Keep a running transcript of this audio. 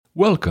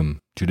Welcome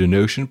to the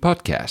Notion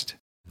podcast.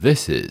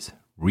 This is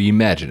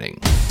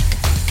Reimagining.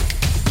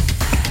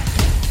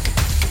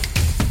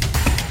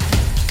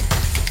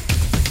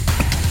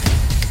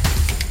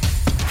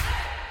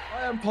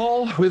 Hi, I'm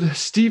Paul with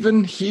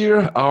Stephen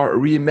here, our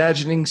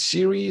Reimagining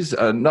series,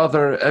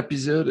 another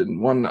episode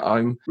and one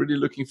I'm really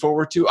looking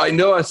forward to. I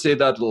know I say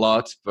that a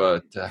lot,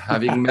 but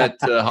having met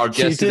our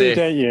guest you do, today,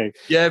 don't you?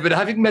 Yeah, but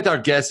having met our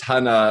guest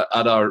Hannah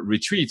at our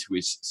retreat,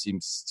 which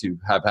seems to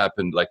have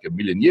happened like a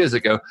million years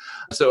ago,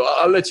 so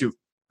I'll let you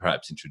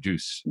perhaps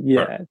introduce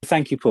her.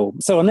 Thank you, Paul.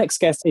 So our next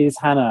guest is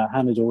Hannah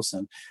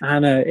Dawson.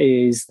 Hannah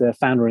is the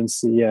founder and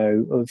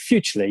CEO of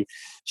Futurely.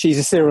 She's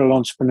a serial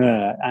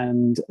entrepreneur,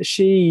 and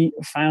she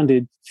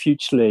founded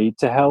Futurely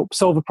to help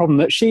solve a problem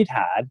that she'd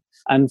had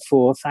and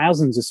for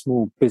thousands of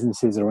small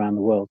businesses around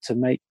the world to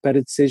make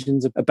better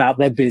decisions about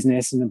their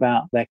business and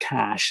about their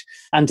cash,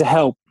 and to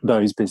help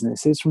those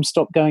businesses from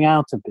stop going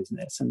out of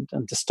business and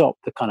to stop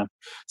the kind of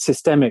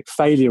systemic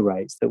failure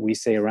rates that we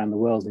see around the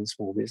world in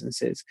small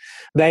businesses.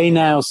 They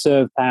now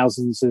serve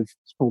thousands of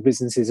small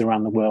businesses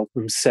around the world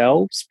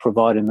themselves,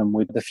 providing them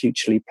with the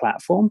Futurely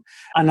platform.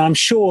 And I'm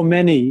sure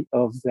many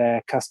of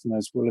their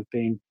customers will have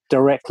been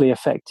directly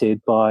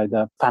affected by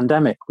the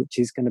pandemic, which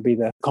is going to be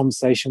the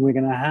conversation we're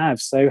going to have.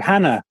 So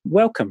Hannah,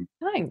 welcome.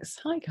 Thanks.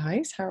 Hi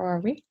guys, how are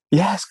we?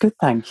 Yes, good,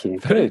 thank you.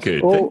 Very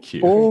good, thank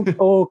you.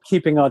 All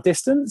keeping our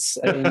distance.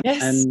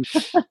 Yes.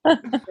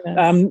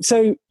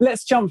 So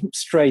let's jump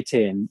straight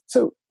in.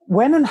 So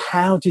when and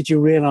how did you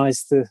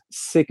realize the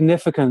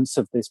significance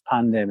of this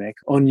pandemic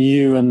on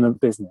you and the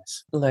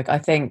business? Look, I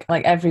think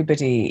like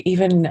everybody,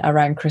 even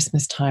around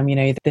Christmas time,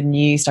 the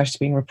news started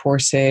being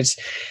reported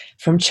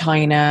from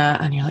China,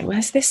 and you're like, well,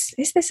 is this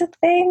a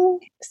thing?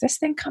 Is this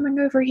thing coming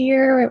over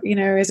here?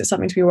 Is it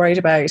something to be worried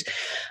about?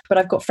 But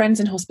I've got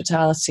friends in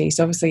hospitality,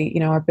 so obviously,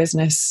 our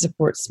business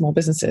supports small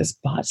businesses,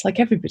 but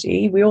like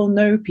everybody, we all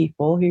know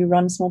people who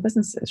run small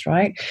businesses,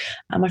 right?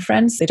 And my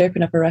friends, they'd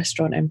opened up a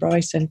restaurant in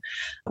Brighton,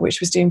 which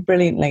was doing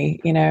brilliantly,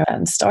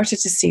 and started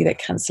to see that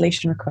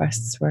cancellation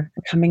requests were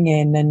coming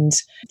in, and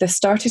there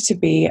started to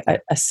be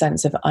a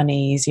sense of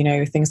unease,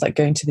 things like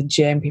going to the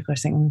gym. People are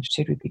saying,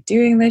 should we be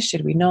doing this?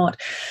 Should we not?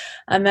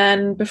 And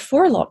then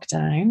before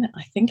lockdown,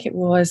 I think it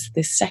was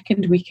the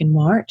second week in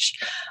March,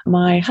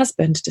 my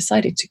husband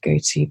decided to go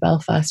to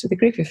Belfast with a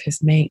group of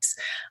his mates.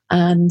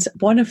 And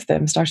one of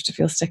them started to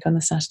feel sick on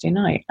the Saturday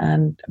night.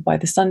 And by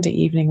the Sunday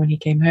evening when he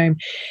came home,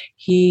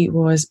 he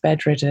was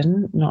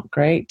bedridden, not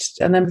great.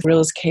 And then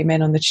rules came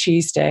in on the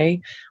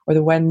Tuesday or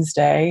the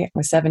Wednesday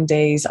with 7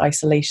 days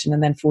isolation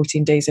and then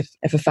 14 days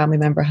if a family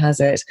member has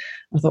it.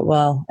 I thought,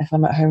 well, if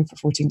I'm at home for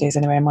 14 days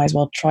anyway, I might as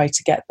well try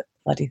to get the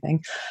bloody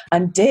thing,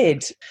 and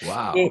did.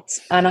 Wow.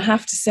 And I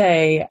have to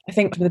say, I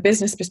think from the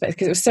business perspective,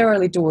 because it was so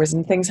early doors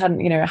and things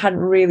hadn't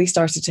really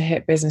started to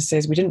hit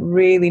businesses, we didn't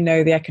really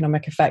know the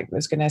economic effect that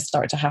was going to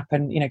start to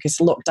happen, because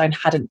lockdown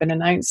hadn't been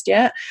announced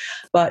yet.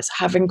 But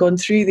having gone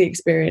through the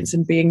experience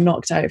and being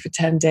knocked out for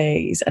 10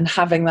 days and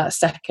having that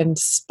second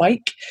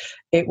spike,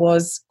 it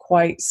was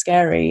quite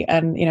scary.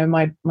 And,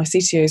 my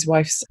CTO's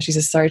wife, she's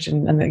a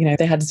surgeon, and,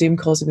 they had Zoom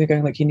calls with me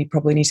going, like, you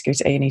probably need to go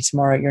to A&E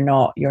tomorrow.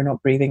 You're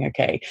not breathing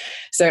okay.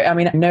 So,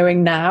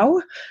 knowing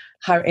now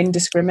how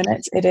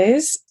indiscriminate it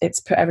is, it's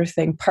put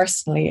everything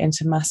personally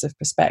into massive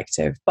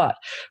perspective. But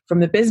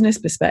from the business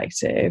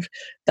perspective,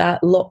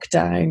 that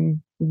lockdown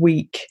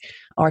week,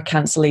 our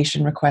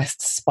cancellation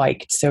requests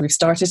spiked. So we've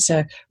started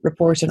to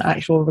report on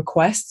actual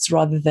requests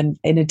rather than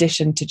in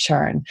addition to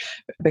churn,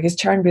 because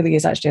churn really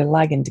is actually a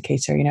lag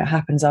indicator. It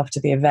happens after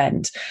the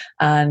event,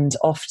 and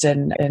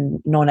often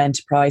in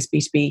non-enterprise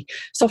B2B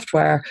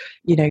software,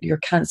 you're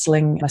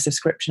cancelling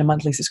a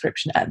monthly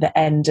subscription at the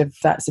end of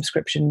that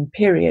subscription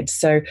period.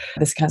 So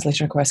this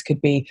cancellation request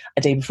could be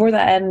a day before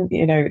that end,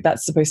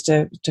 that's supposed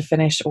to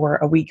finish, or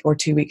a week or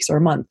 2 weeks or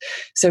a month.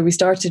 So we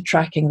started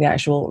tracking the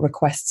actual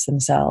requests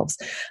themselves.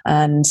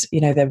 And,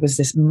 there was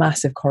this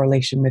massive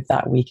correlation with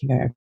that week, and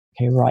going,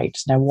 okay, right,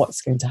 now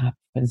what's going to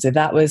happen? So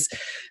that was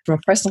from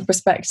a personal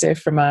perspective,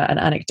 from an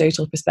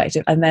anecdotal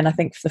perspective. And then I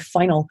think the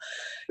final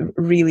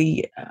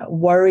really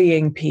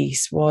worrying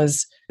piece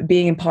was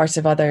being in part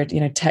of other,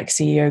 tech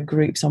CEO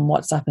groups on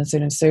WhatsApp and so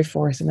on and so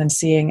forth. And then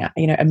seeing,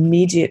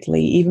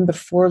 immediately, even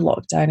before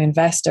lockdown,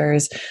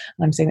 investors,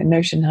 and I'm saying that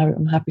Notion,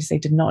 I'm happy to say,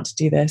 did not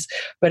do this,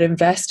 but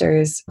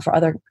investors for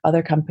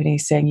other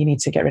companies saying, you need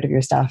to get rid of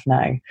your staff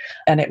now.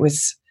 And it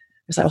was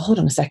like, well, hold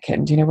on a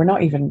second, we're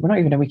not even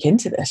a week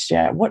into this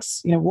yet. What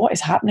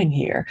is happening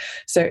here?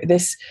 So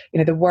this,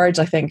 the words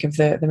I think of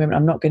the moment,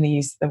 I'm not going to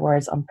use the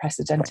words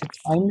unprecedented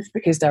times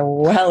because they're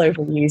well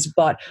overused,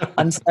 but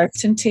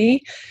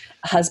uncertainty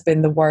has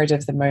been the word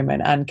of the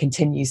moment and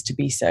continues to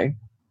be so.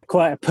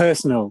 Quite a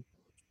personal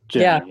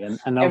journey. Yeah,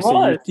 and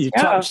obviously you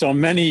touched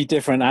on many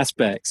different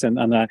aspects, and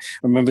I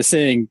remember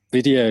seeing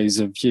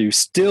videos of you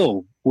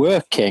still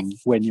working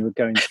when you were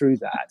going through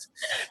that.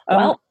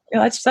 Well,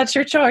 That's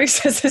your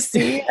choice as a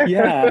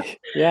CEO.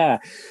 Yeah.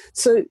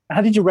 So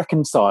how did you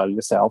reconcile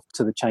yourself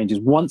to the changes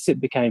once it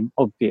became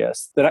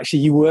obvious that actually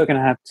you were going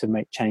to have to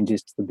make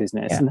changes to the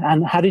business? Yeah.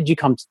 And how did you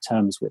come to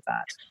terms with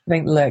that? I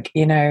think, look,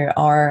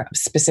 our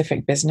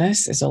specific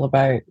business is all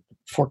about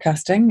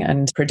forecasting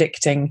and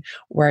predicting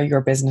where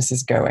your business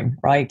is going,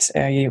 right?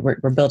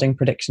 We're building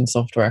prediction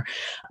software.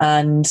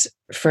 And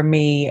for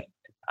me,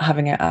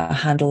 having a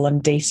handle on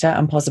data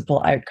and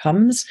possible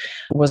outcomes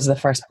was the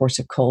first port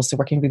of call. So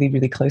working really,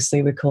 really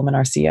closely with Coleman,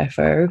 our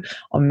CFO,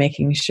 on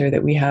making sure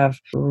that we have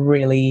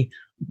really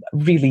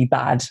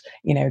bad,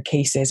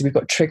 cases. We've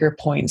got trigger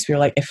points. We're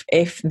like,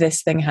 if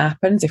this thing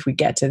happens, if we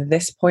get to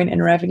this point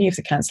in revenue, if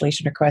the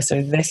cancellation requests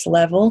are this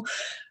level,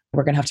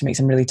 we're going to have to make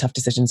some really tough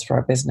decisions for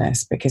our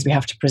business because we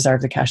have to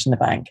preserve the cash in the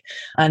bank.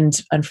 And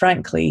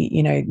frankly,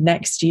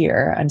 next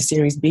year and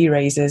Series B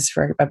raises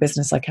for a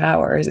business like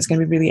ours, it's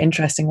going to be really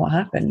interesting what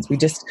happens. We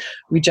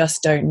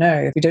just don't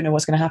know. We don't know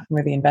what's going to happen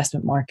with the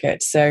investment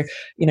market. So,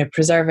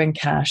 preserving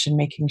cash and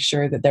making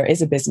sure that there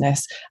is a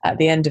business at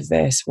the end of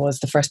this was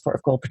the first port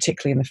of call,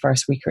 particularly in the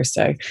first week or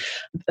so.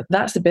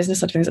 That's the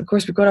business side of things. Of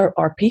course, we've got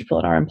our people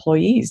and our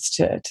employees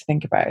to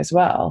think about as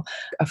well.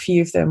 A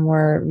few of them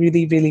were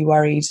really, really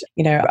worried,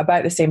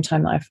 about the same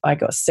time that I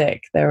got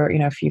sick. There were,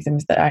 a few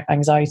things that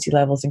anxiety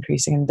levels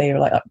increasing, and they were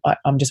like,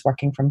 I'm just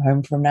working from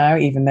home from now,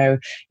 even though,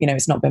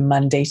 it's not been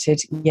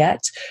mandated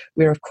yet.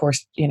 We're, of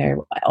course,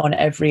 on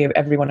every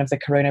one of the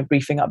corona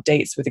briefing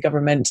updates with the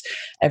government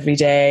every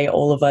day,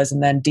 all of us,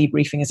 and then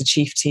debriefing as a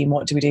chief team.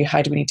 What do we do?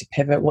 How do we need to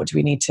pivot? What do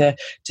we need to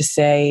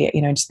say?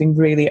 Just being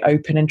really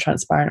open and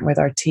transparent with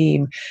our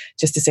team,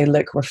 just to say,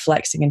 look, we're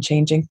flexing and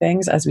changing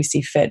things as we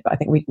see fit. But I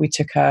think we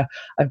took a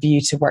view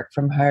to work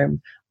from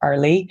home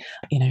early.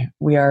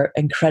 We are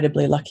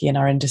incredibly lucky in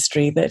our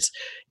industry that,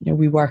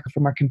 we work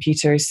from our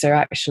computers. So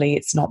actually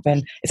it's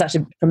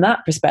actually from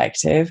that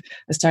perspective,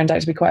 it's turned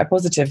out to be quite a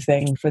positive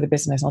thing for the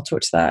business. I'll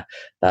talk to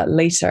that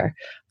later.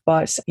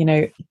 But,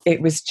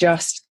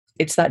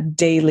 it's that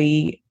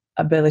daily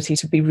ability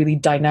to be really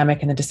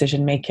dynamic in the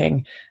decision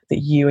making that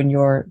you and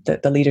our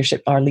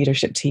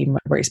leadership team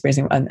were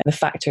experiencing, and the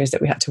factors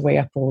that we had to weigh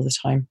up all the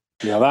time.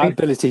 Yeah, that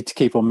ability to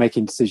keep on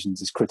making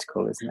decisions is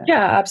critical, isn't it?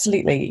 Yeah,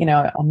 absolutely.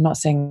 I'm not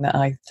saying that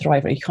I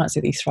thrive, you can't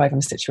say that you thrive in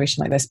a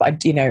situation like this, but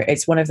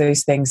it's one of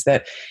those things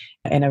that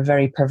in a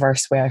very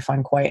perverse way I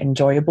find quite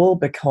enjoyable,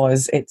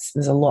 because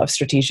there's a lot of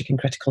strategic and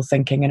critical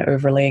thinking and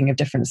overlaying of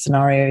different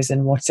scenarios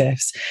and what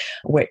ifs,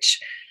 which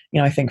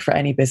I think for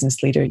any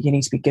business leader, you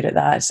need to be good at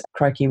that.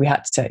 Crikey, we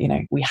had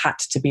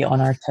to be on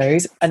our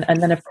toes. And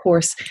then, of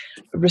course,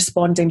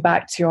 responding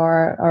back to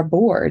our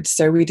board.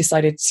 So we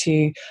decided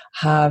to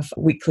have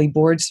weekly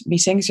board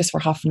meetings just for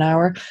half an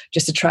hour,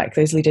 just to track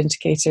those lead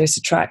indicators,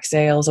 to track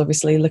sales,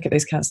 obviously, look at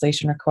those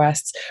cancellation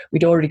requests.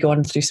 We'd already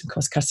gone through some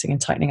cost cutting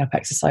and tightening up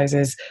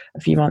exercises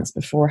a few months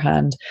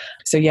beforehand.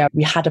 So yeah,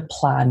 we had a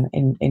plan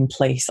in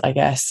place, I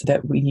guess,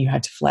 that we knew how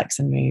to flex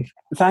and move.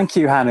 Thank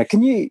you, Hannah.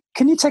 Can you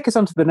take us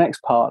on to the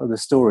next part of the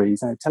story?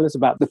 So tell us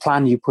about the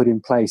plan you put in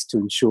place to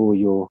ensure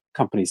your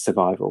company's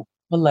survival.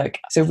 Well, look,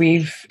 so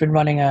we've been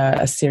running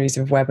a series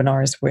of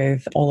webinars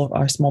with all of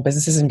our small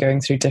businesses and going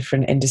through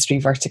different industry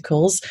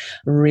verticals,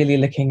 really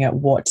looking at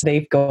what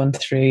they've gone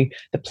through,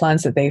 the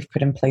plans that they've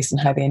put in place and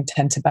how they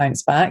intend to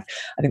bounce back.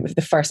 I think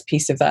the first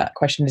piece of that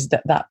question is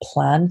that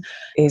plan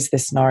is the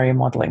scenario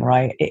modeling,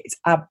 right? It's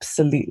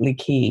absolutely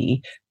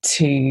key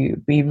to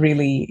be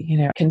really,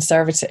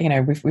 conservative.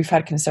 We've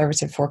had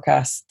conservative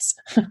forecasts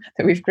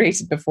that we've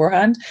created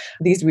beforehand.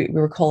 These we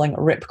were calling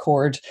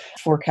ripcord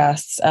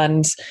forecasts.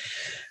 And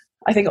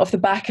I think off the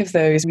back of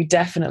those, we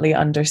definitely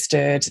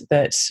understood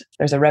that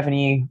there's a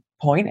revenue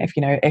point.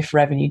 If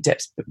revenue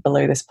dips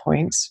below this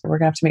point, we're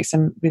going to have to make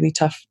some really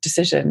tough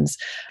decisions.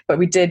 But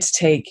we did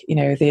take,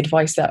 the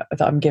advice that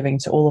I'm giving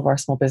to all of our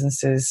small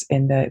businesses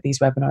in these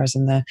webinars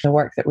and the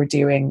work that we're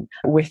doing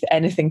with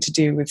anything to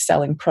do with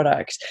selling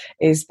product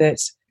is that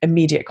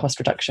immediate cost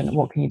reduction.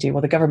 What can you do?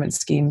 Well, the government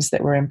schemes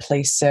that were in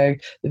place. So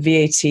the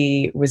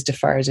VAT was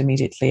deferred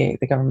immediately.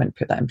 The government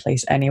put that in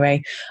place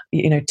anyway.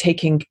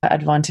 Taking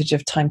advantage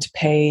of time to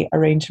pay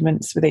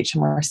arrangements with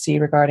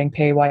HMRC regarding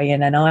PAYE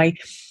and NI.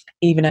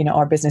 Even in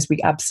our business, we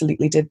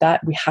absolutely did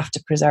that. We have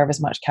to preserve as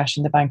much cash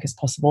in the bank as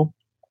possible.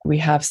 We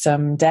have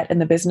some debt in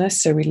the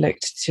business, so we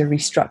looked to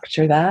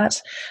restructure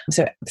that.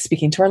 So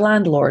speaking to our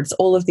landlords,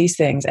 all of these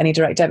things, any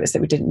direct debits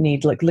that we didn't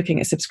need, like looking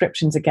at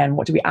subscriptions again,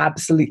 what do we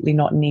absolutely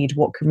not need?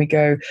 What can we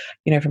go,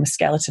 from a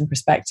skeleton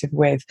perspective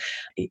with?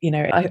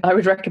 I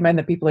would recommend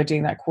that people are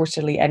doing that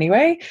quarterly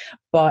anyway,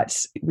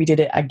 but we did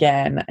it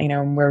again,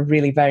 and we're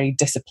really very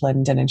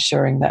disciplined in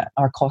ensuring that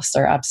our costs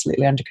are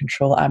absolutely under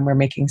control and we're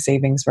making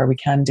savings where we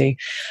can do.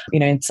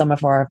 And some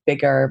of our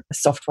bigger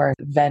software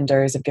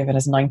vendors have given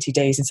us 90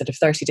 days instead of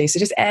 30 days. So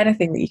just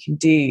anything that you can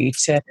do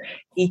to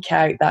eke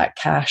out that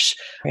cash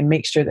and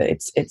make sure that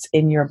it's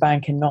in your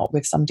bank and not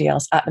with somebody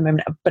else at the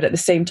moment, but at the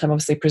same time,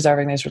 obviously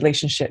preserving those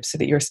relationships so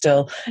that you're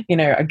still,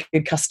 a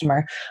good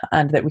customer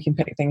and that we can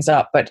pick things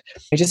up. But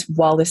just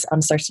while this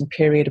uncertain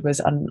period was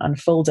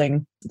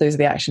unfolding, those are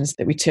the actions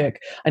that we took.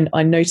 And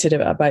I noted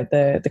about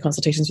the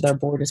consultations with our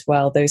board as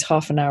well, those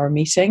half an hour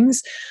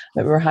meetings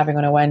that we were having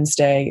on a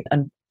Wednesday,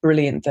 and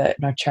brilliant that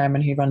our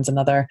chairman, who runs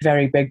another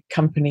very big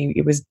company,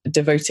 it was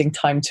devoting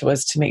time to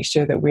us to make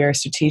sure that we are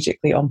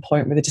strategically on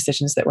point with the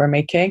decisions that we're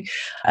making.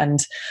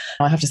 And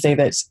I have to say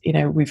that,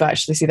 we've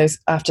actually seen those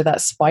after that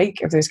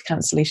spike of those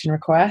cancellation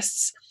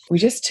requests. We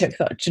just took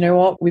that, do you know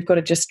what? We've got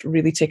to just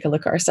really take a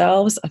look at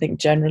ourselves. I think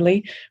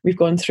generally we've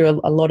gone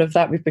through a lot of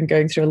that. We've been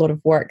going through a lot of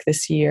work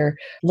this year.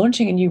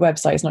 Launching a new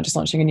website is not just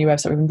launching a new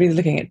website. We've been really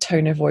looking at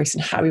tone of voice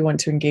and how we want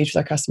to engage with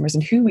our customers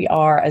and who we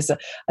are as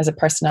a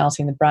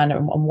personality in the brand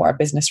and what our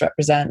business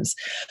represents.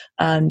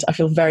 And I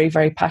feel very,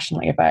 very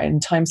passionately about it.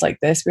 In times like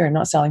this, we are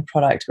not selling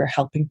product, we're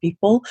helping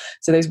people.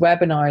 So those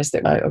webinars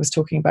that I was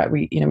talking about,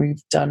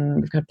 we've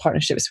got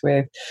partnerships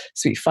with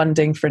Sweet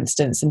Funding, for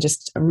instance, and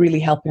just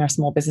really helping our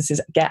small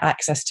businesses get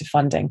access to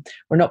funding.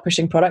 We're not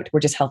pushing product,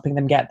 we're just helping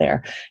them get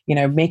there,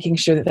 making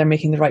sure that they're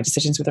making the right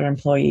decisions with their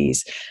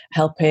employees,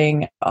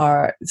 helping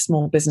our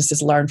small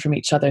businesses learn from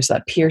each other. So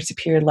that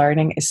peer-to-peer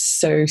learning is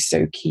so,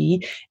 so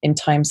key in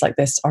times like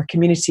this. Our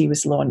community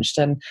was launched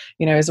and,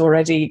 has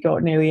already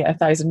got nearly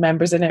 1,000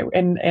 members in it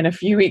in a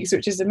few weeks,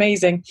 which is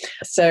amazing.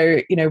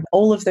 So,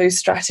 all of those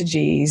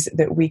strategies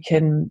that we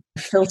can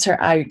filter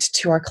out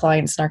to our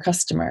clients and our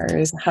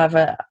customers have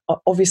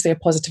obviously a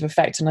positive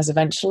effect on us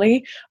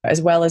eventually,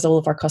 as well as all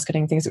of our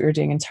cost-cutting things that we were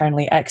doing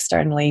internally,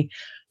 externally.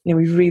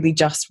 We really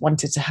just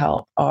wanted to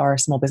help our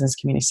small business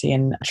community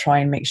and try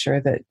and make sure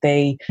that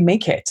they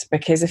make it.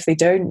 Because if they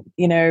don't,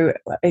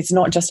 it's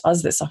not just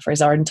us that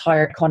suffers. Our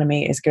entire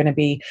economy is going to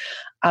be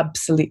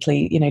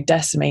absolutely,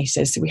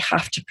 decimated. So we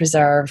have to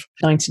preserve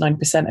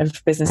 99%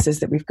 of businesses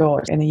that we've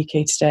got in the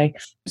UK today.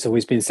 It's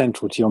always been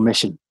central to your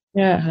mission.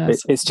 Yeah, it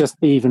it's just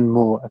even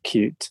more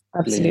acute,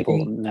 absolutely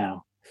important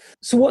now.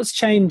 So what's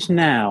changed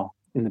now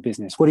in the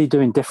business? What are you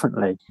doing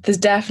differently? There's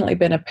definitely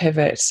been a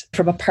pivot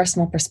from a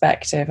personal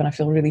perspective, and I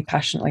feel really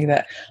passionately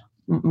that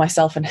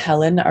myself and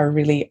Helen are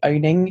really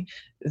owning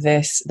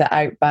the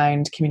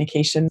outbound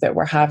communication that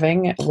we're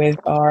having with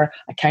our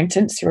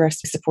accountants who are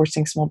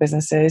supporting small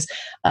businesses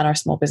and our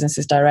small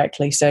businesses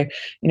directly. So,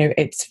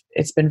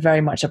 it's been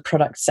very much a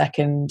product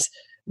second,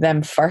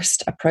 them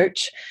first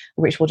approach,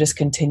 which will just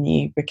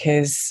continue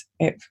because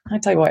I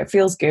tell you what, it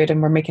feels good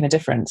and we're making a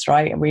difference,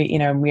 right? And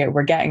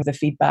we're getting the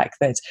feedback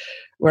that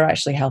we're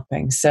actually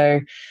helping.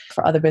 So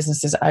for other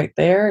businesses out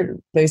there,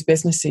 those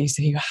businesses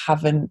who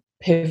haven't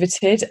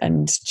pivoted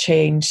and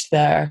changed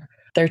their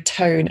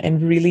tone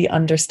and really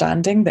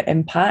understanding the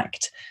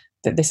impact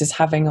that this is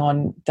having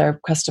on their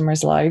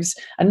customers' lives,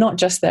 and not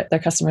just their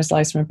customers'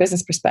 lives from a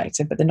business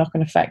perspective, but the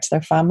knock-on effect to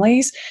their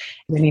families.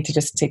 They need to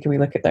just take a wee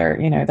look at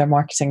their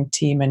marketing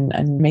team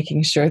and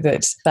making sure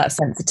that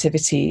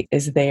sensitivity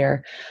is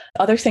there.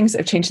 Other things that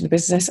have changed in the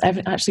business,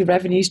 actually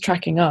revenues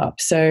tracking up.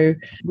 So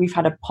we've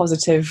had a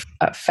positive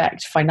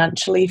effect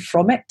financially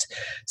from it.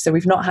 So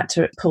we've not had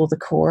to pull the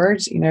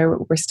cord.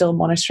 We're still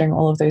monitoring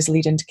all of those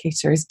lead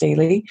indicators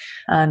daily,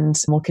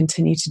 and we'll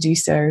continue to do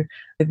so.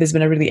 There's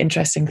been a really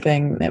interesting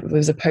thing. There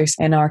was a post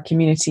in our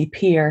community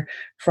peer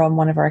from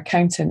one of our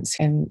accountants,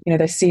 and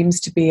there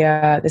seems to be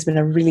there's been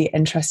a really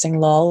interesting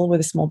lull with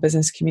the small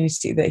business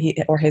community that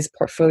his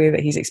portfolio that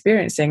he's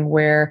experiencing,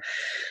 where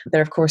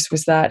there of course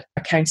was that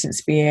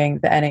accountants being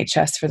the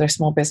NHS for their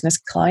small business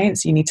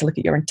clients. You need to look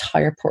at your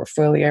entire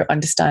portfolio,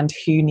 understand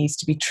who needs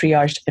to be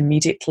triaged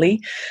immediately,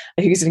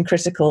 who's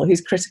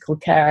critical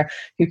care,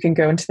 who can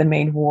go into the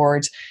main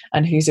ward,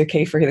 and who's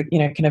okay for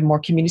kind of more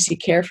community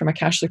care from a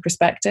cash flow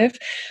perspective.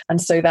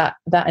 And so that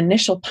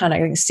initial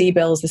panic, I think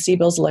the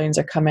CBILS loans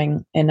are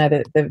coming in now.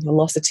 The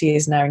velocity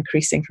is now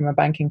increasing from a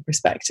banking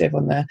perspective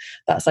on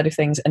that side of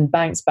things, and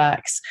bounce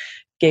backs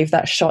gave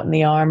that shot in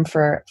the arm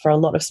for a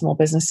lot of small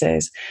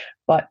businesses.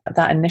 But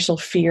that initial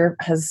fear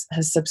has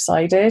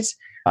subsided.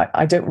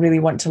 I don't really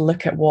want to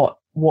look at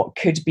what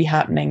could be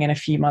happening in a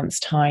few months'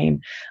 time.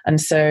 And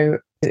so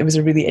it was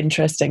a really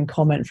interesting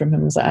comment from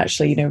him, was that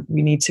actually,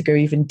 we need to go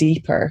even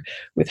deeper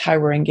with how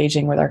we're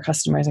engaging with our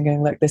customers and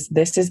going, look, this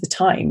is the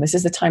time. This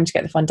is the time to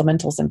get the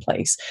fundamentals in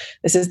place.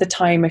 This is the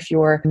time, if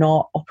you're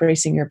not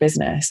operating your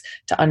business,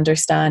 to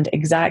understand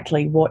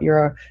exactly what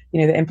the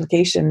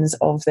implications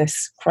of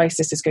this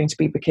crisis is going to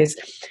be, because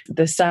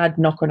the sad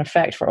knock-on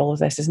effect for all of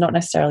this is not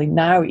necessarily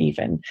now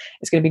even.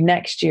 It's going to be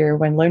next year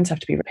when loans have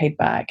to be paid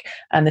back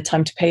and the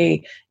time to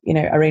pay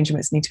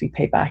arrangements need to be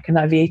paid back, and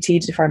that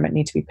VAT deferment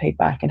need to be paid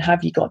back. And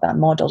have you got that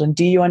modeled? And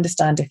do you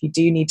understand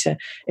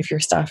if your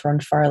staff are on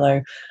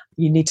furlough,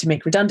 you need to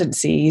make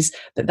redundancies,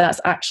 that's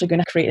actually going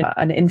to create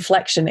an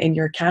inflection in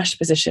your cash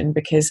position,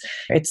 because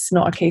it's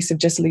not a case of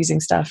just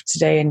losing staff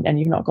today and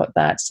you've not got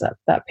that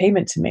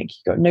payment to make.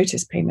 You've got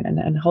notice payment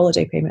and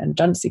holiday payment and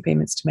redundancy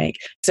payments to make.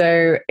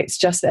 So it's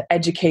just that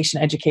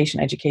education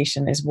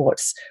is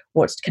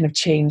what's kind of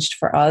changed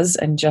for us,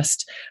 and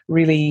just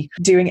really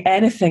doing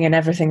anything and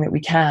everything that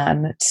we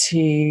can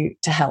to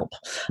help.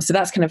 So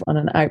that's kind of on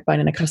an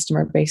outbound and a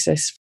customer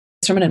basis.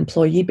 From an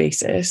employee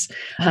basis,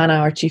 Hannah,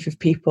 our chief of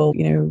people,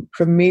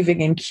 from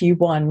moving in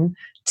Q1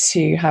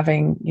 to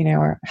having,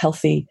 our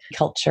healthy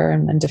culture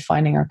and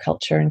defining our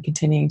culture and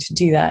continuing to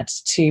do that,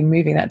 to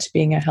moving that to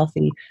being a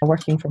healthy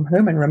working from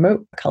home and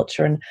remote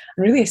culture, and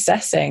really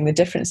assessing the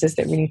differences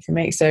that we need to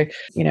make. So,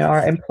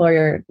 our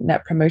employer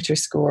net promoter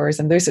scores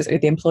and those are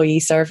the employee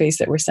surveys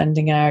that we're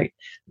sending out,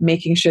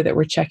 making sure that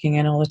we're checking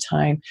in all the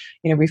time.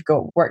 We've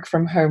got work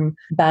from home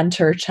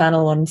banter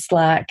channel on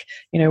Slack,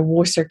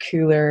 water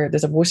cooler.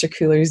 There's a water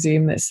cooler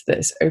Zoom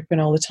that's open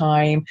all the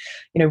time.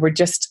 We're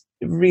just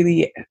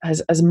really,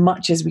 as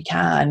much as we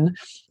can,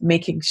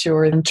 making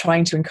sure and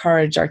trying to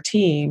encourage our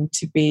team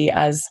to be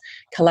as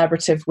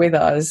collaborative with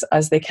us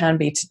as they can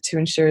be to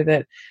ensure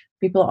that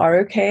people are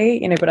okay,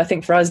 but I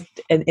think for us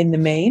in the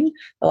main,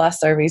 the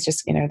last survey is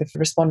just, the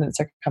respondents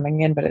are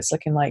coming in, but it's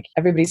looking like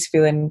everybody's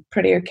feeling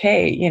pretty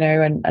okay,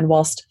 and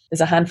whilst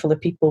there's a handful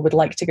of people would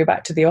like to go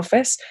back to the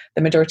office,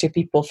 the majority of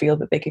people feel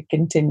that they could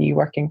continue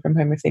working from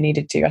home if they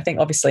needed to. I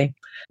think obviously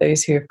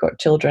those who have got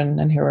children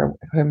and who are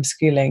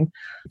homeschooling,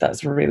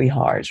 that's really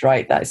hard,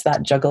 right? That's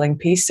that juggling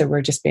piece. So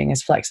we're just being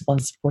as flexible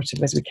and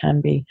supportive as we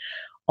can be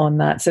on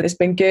that. So there's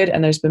been good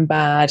and there's been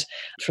bad.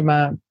 From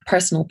a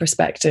personal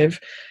perspective,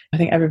 I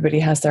think everybody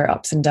has their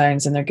ups and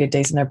downs and their good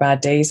days and their bad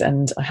days,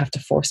 and I have to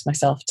force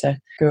myself to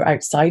go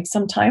outside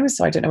sometimes.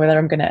 So I don't know whether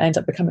I'm going to end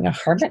up becoming a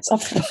hermit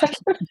off the back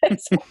of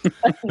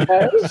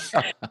this.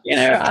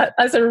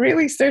 As a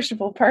really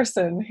sociable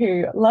person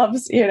who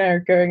loves,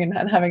 going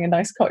and having a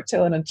nice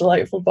cocktail in a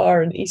delightful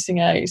bar and eating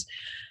out,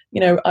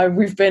 I've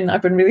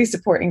been really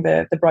supporting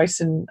the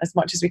Brighton as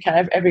much as we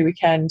can. Every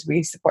weekend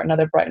we support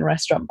another Brighton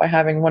restaurant by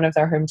having one of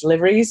their home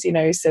deliveries,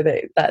 so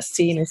that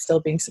scene is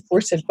still being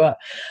supported. But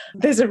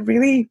there's a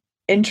really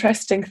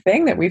interesting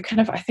thing that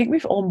I think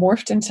we've all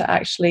morphed into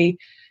actually,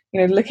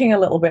 looking a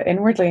little bit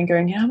inwardly and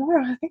going, yeah,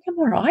 I think I'm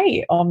all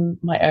right on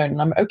my own.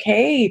 I'm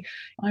okay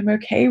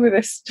with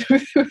this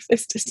with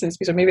this distance,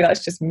 because maybe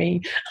that's just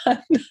me,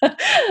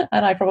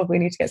 and I probably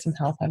need to get some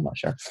help. I'm not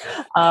sure.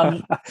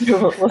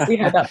 We'll see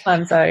how that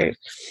plans out.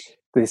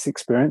 This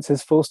experience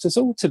has forced us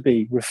all to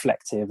be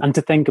reflective and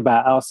to think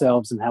about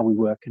ourselves and how we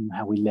work and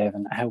how we live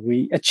and how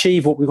we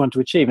achieve what we want to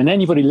achieve. And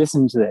anybody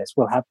listening to this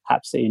will have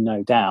absolutely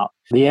no doubt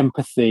the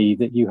empathy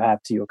that you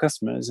have to your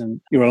customers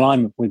and your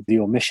alignment with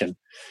your mission.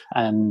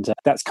 And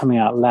that's coming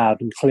out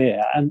loud and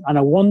clear. And I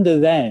wonder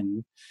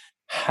then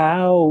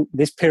how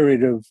this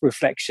period of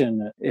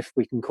reflection, if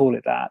we can call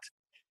it that,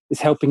 is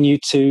helping you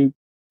to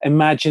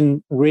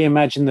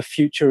reimagine the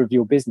future of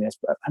your business,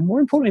 and more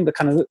importantly,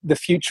 the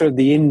future of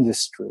the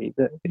industry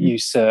that you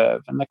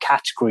serve and the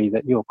category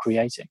that you're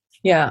creating.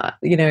 Yeah,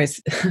 it's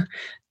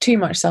too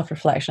much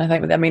self-reflection.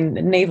 I mean,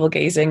 navel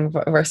gazing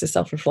versus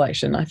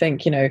self-reflection. I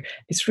think, it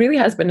really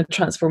has been a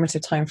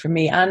transformative time for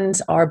me and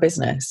our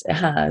business. It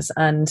has.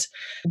 And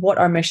what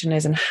our mission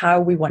is and how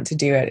we want to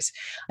do it,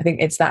 I think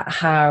it's that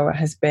how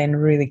has been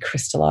really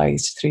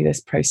crystallized through this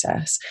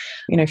process.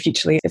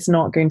 Futurely, it's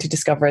not going to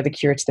discover the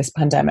cure to this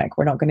pandemic.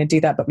 We're not going to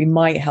do that, but we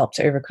might help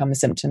to overcome the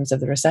symptoms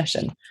of the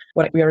recession.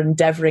 What we are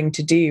endeavoring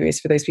to do is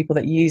for those people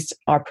that use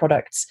our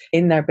products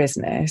in their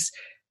business,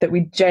 that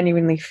we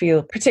genuinely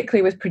feel,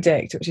 particularly with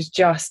Predict, which is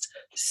just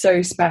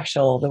so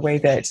special, the way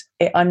that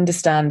it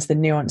understands the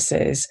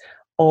nuances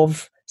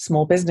of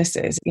small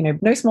businesses.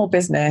 No small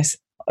business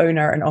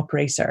owner and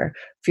operator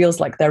feels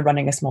like they're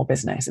running a small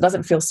business. It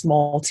doesn't feel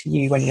small to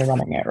you when you're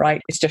running it,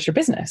 right? It's just your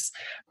business.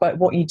 But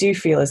what you do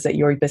feel is that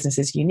your business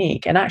is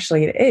unique. And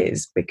actually it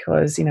is,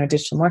 because, a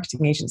digital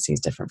marketing agency is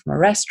different from a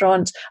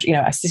restaurant.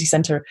 A city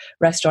centre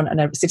restaurant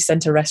and a city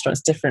centre restaurant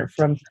is different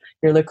from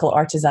your local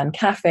artisan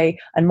cafe.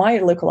 And my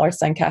local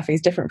artisan cafe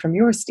is different from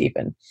yours,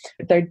 Stephen.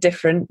 They're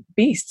different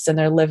beasts and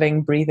they're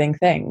living, breathing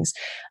things.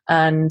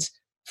 And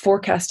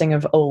forecasting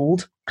of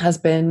old has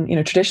been,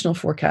 traditional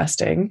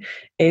forecasting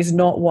is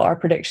not what our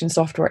prediction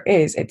software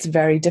is. It's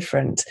very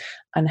different.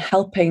 And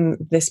helping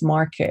this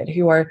market,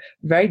 who are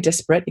very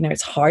disparate,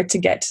 it's hard to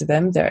get to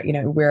them.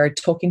 We're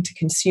talking to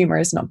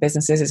consumers, not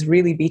businesses. It's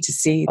really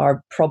B2C,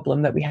 our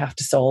problem that we have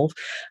to solve.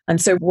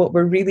 And so what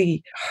we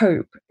really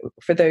hope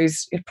for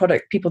those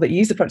people that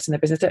use the products in their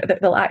business, that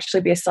there'll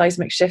actually be a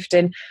seismic shift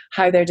in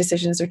how their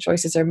decisions or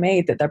choices are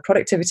made, that their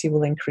productivity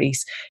will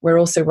increase. We're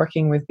also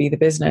working with Be the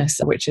Business,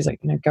 which is a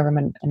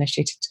government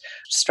initiated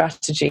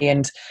strategy.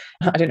 And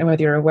I don't know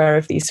whether you're aware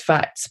of these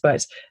facts,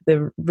 but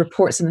the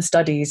reports and the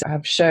studies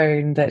have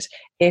shown that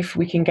if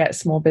we can get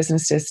small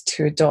businesses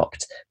to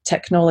adopt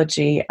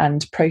technology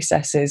and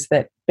processes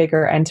that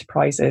bigger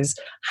enterprises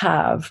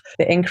have,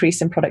 the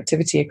increase in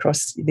productivity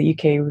across the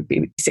UK would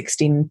be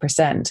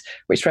 16%,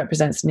 which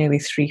represents nearly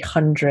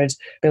 £300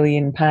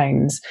 billion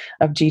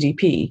of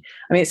GDP.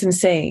 I mean, it's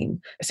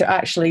insane. So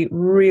actually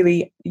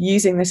really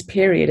using this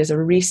period as a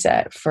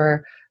reset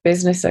for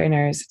business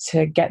owners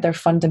to get their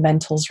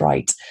fundamentals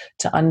right,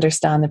 to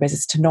understand the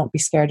business, to not be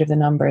scared of the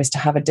numbers, to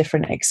have a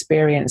different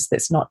experience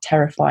that's not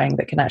terrifying,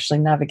 that can actually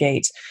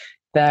navigate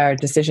their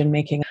decision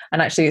making.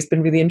 And actually, it's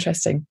been really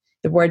interesting.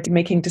 The word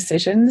making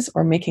decisions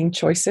or making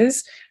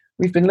choices,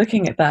 we've been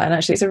looking at that, and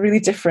actually it's a really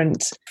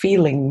different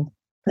feeling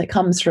that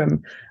comes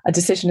from a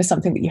decision is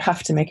something that you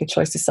have to make, a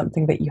choice is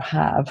something that you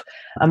have.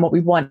 And what we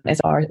want is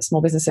our small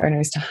business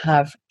owners to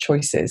have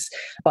choices,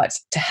 but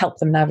to help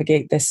them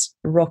navigate this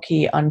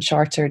rocky,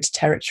 uncharted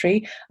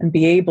territory and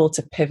be able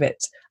to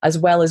pivot as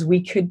well as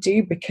we could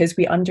do, because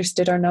we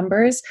understood our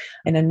numbers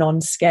in a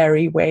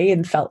non-scary way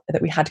and felt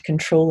that we had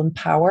control and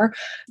power.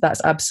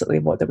 That's absolutely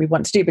what that we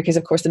want to do, because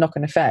of course the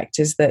knock-on effect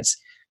is that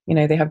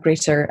they have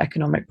greater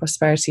economic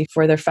prosperity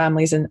for their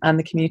families and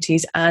the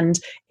communities, and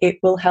it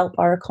will help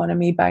our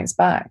economy bounce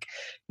back.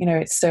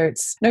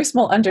 It's no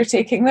small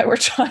undertaking that we're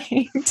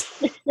trying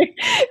to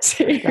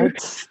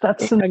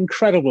That's an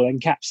incredible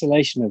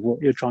encapsulation of what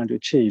you're trying to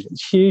achieve.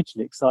 It's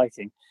hugely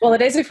exciting. Well,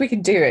 it is if we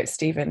can do it,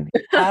 Stephen.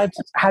 How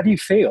do you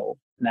feel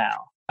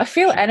now? I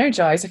feel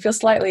energized. I feel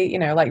slightly,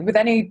 like with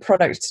any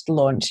product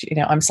launch,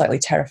 I'm slightly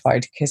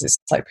terrified because it's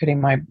like putting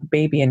my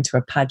baby into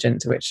a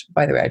pageant, which,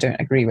 by the way, I don't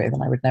agree with,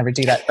 and I would never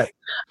do that.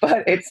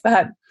 But it's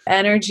that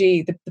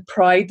energy, the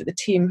pride that the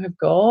team have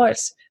got,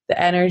 the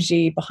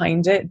energy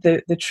behind it,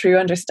 the true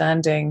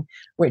understanding,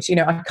 which,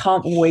 I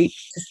can't wait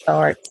to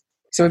start.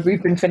 So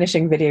we've been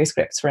finishing video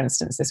scripts, for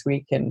instance, this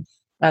week, and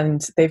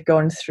they've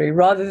gone through,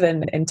 rather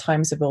than in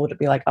times of old, it'd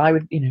be like, I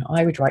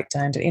would write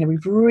down,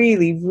 we've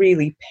really,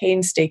 really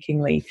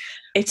painstakingly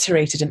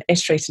iterated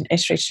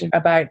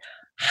about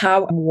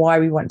how and why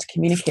we want to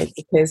communicate,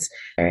 because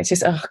it's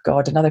just, oh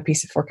God, another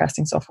piece of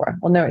forecasting software.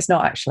 Well, no, it's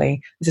not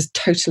actually. This is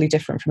totally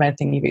different from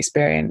anything you've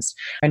experienced.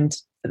 And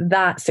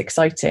that's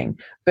exciting,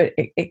 but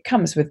it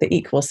comes with the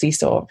equal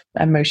seesaw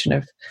emotion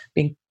of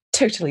being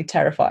totally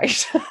terrified.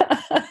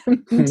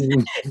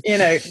 Really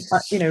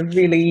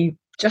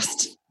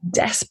just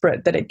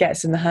desperate that it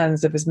gets in the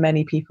hands of as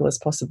many people as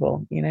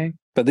possible,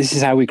 But this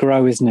is how we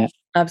grow, isn't it?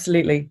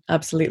 Absolutely.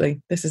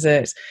 This is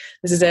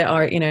it.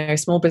 Our,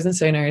 small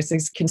business owners,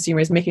 these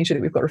consumers, making sure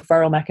that we've got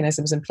referral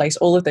mechanisms in place,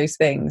 all of those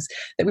things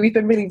that we've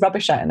been really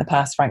rubbish at in the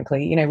past,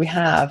 frankly, we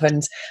have.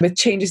 And with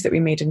changes that we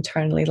made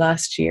internally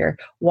last year,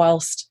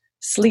 whilst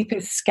sleep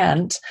is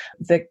scant,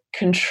 the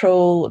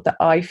control that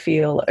I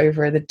feel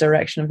over the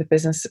direction of the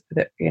business,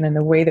 that in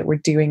the way that we're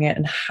doing it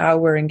and how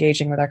we're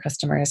engaging with our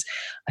customers,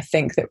 I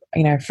think that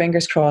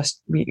fingers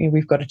crossed,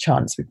 we've got a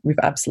chance. We've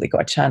absolutely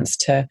got a chance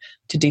to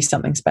do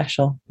something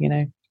special.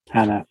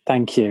 Hannah,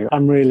 thank you.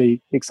 I'm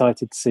really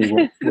excited to see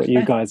what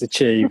you guys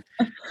achieve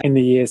in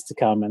the years to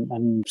come,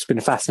 and it's been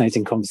a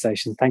fascinating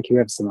conversation. Thank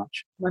you ever so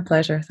much. My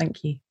pleasure.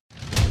 Thank you.